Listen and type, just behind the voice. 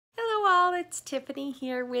it's Tiffany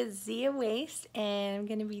here with Zia Waste, and I'm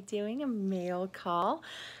going to be doing a mail call.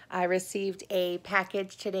 I received a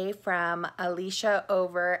package today from Alisha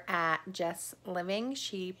over at Just Living.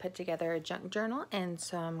 She put together a junk journal, and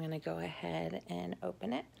so I'm going to go ahead and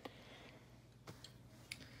open it.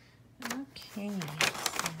 Okay, so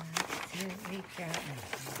let's see what we got in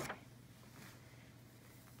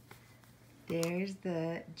here. There's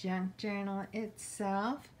the junk journal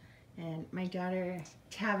itself. And my daughter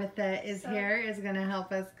Tabitha is going to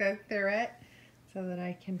help us go through it so that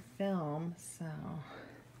I can film. So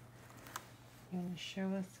you want to show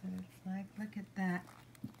us what it's like? Look at that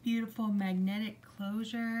beautiful magnetic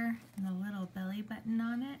closure and a little belly button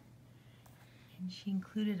on it. And she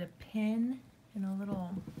included a pin and a little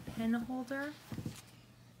pen holder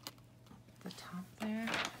at the top there.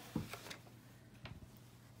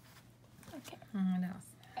 Okay. What else?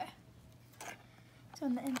 So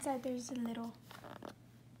on the inside there's a little,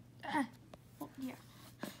 yeah.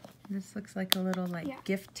 This looks like a little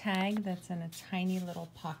gift tag that's in a tiny little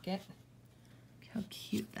pocket. Look how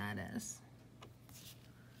cute that is.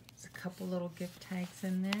 There's a couple little gift tags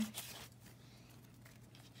in there.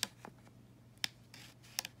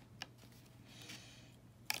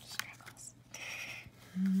 Scribbles.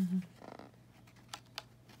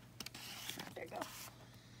 There you go.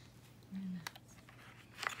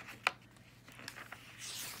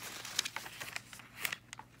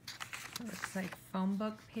 It looks like phone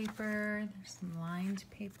book paper. There's some lined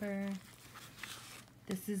paper.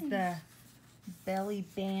 This is the belly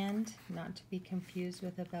band, not to be confused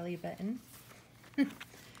with a belly button.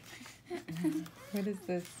 What is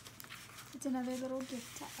this? It's another little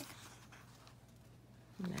gift tag.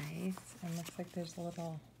 Nice. And looks like there's a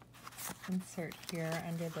little insert here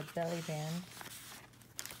under the belly band.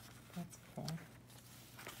 That's cool.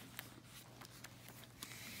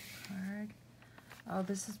 Card. Oh,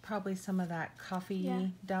 this is probably some of that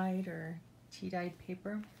coffee dyed or tea dyed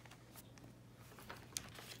paper.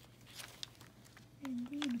 And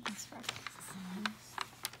the unicorn sparkles.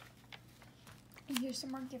 And here's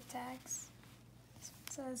some more gift tags. This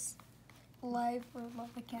one says live or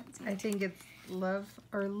love. I can't see. I think it's love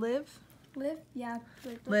or live. Live? Yeah.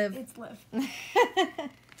 Live. It's live.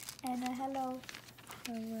 And a hello.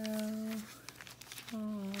 Hello.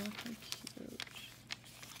 Oh, how cute.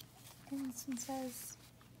 And this one says,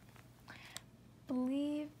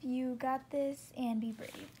 believe you got this and be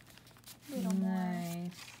brave. Little more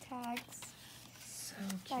tags. So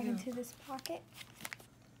Back cute. into this pocket.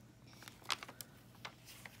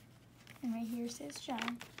 And right here says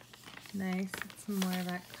John. Nice. It's some more of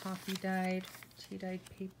that coffee dyed, tea dyed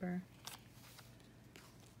paper.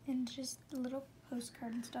 And just a little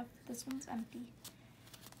postcard and stuff. This one's empty,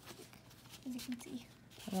 as you can see.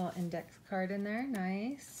 A little index card in there.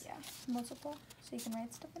 Nice. Yeah, multiple, so you can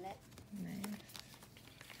write stuff in it. Nice.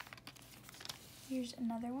 Here's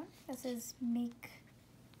another one that says make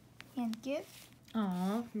and give.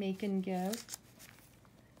 Aw, make and give.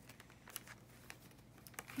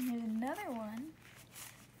 And here's another one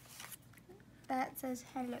that says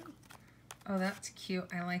hello. Oh, that's cute.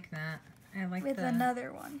 I like that. I like with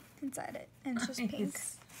another one inside it, and it's just pink.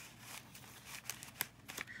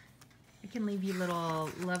 I can leave you little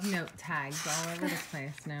love note tags all over the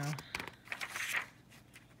place now.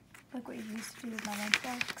 Like what you used to do with my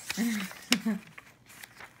lunchbox.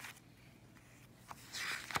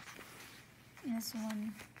 And this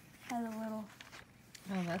one has a little.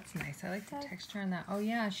 Oh, that's nice. I like the texture on that. Oh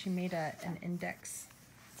yeah, she made an index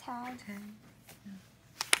tag.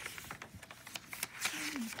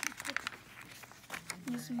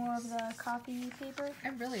 Use more of the coffee paper. I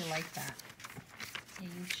really like that.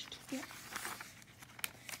 Aged. Yeah.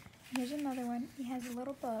 Here's another one. It has a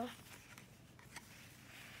little bow.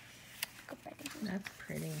 Go back into it. That's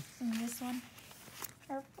pretty. And this one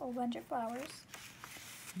are a whole bunch of flowers.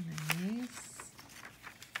 Nice.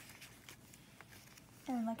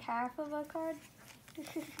 And like half of a card.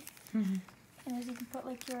 And as you can put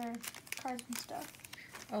like your cards and stuff.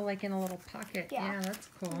 Oh, like in a little pocket. Yeah, that's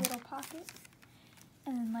cool. A little pocket.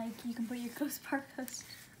 And then like you can put your postcards.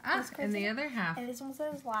 And the other half. And this one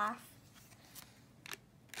says laugh.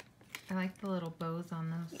 I like the little bows on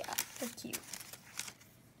those. Yeah, they're cute.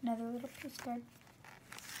 Another little postcard.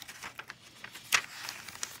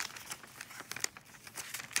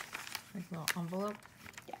 Like a little envelope.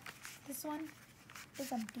 Yeah. This one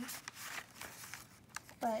is empty.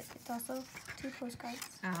 But it's also 2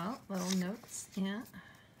 postcards. Oh, little notes. Yeah.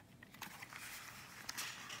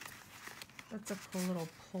 That's a cool little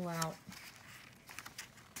pull-out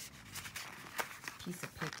piece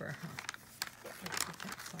of paper, huh?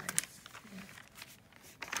 Different size.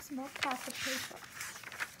 Yeah. Some more plastic paper.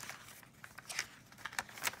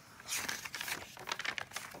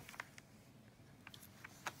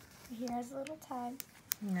 here has a little tag.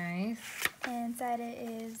 Nice. And inside it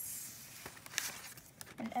is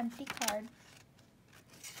an empty card.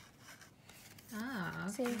 Ah,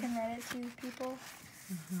 okay. So you can write it to people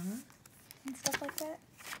and stuff like that.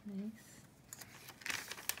 Nice.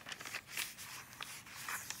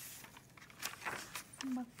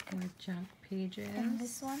 More junk pages. And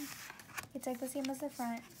this one, it's like the same as the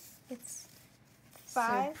front. It's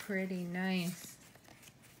 5. So pretty, nice.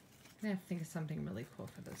 I have to think of something really cool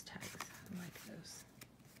for those tags. I like those.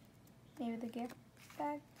 Maybe the gift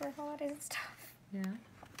bag for holidays and stuff. Yeah.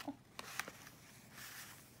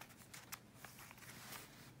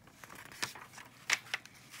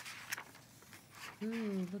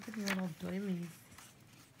 Ooh, look at the little doilies.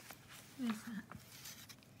 What is that?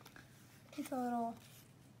 It's a little.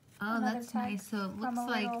 Oh, another that's tag nice. So it from looks a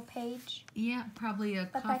like, little page. yeah, probably a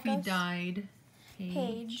But that coffee goes- dyed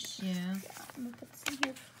Page. Yeah. I'm gonna put this in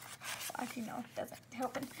here. Actually, no, it doesn't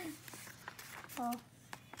open. Oh,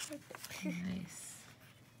 Nice.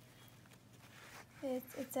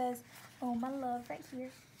 it says, "Oh my love," right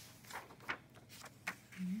here.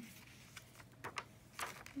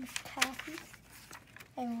 Taffy.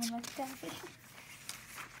 Everyone likes taffy.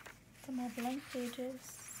 Some more blank pages,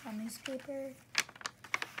 some newspaper,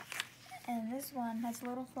 and this one has a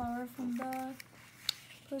little flower from the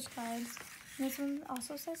postcards. And this one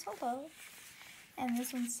also says hello, and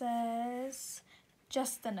this one says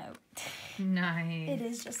just a note. Nice. It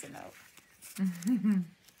is just a note.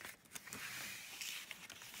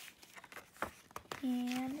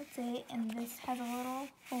 And that's it. And this has a little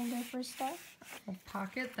holder for stuff. A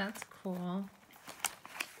pocket, that's cool.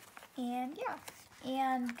 And yeah.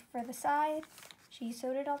 And for the side, she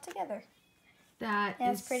sewed it all together. That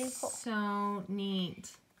That's is pretty cool. so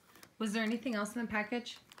neat. Was there anything else in the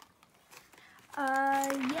package?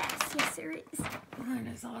 Yes, there is. What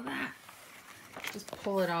is all that? Just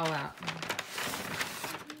pull it all out.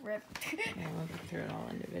 Rip. Yeah, we'll go through it all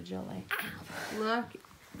individually. Look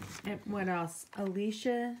at what else.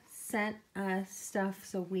 Alisha sent us stuff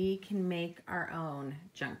so we can make our own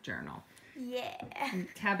junk journal. Yeah. And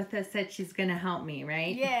Tabitha said she's gonna help me,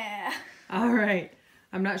 right? Yeah. All right.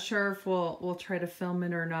 I'm not sure if we'll try to film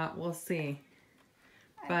it or not. We'll see.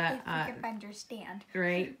 But I think we can understand.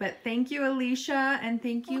 right. But thank you, Alisha, and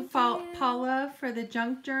thank you, Paula, for the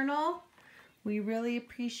junk journal. We really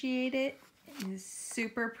appreciate it. It is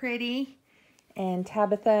super pretty. And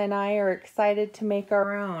Tabitha and I are excited to make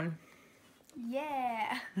our own.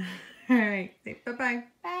 Yeah. All right. Say bye-bye.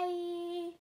 Bye.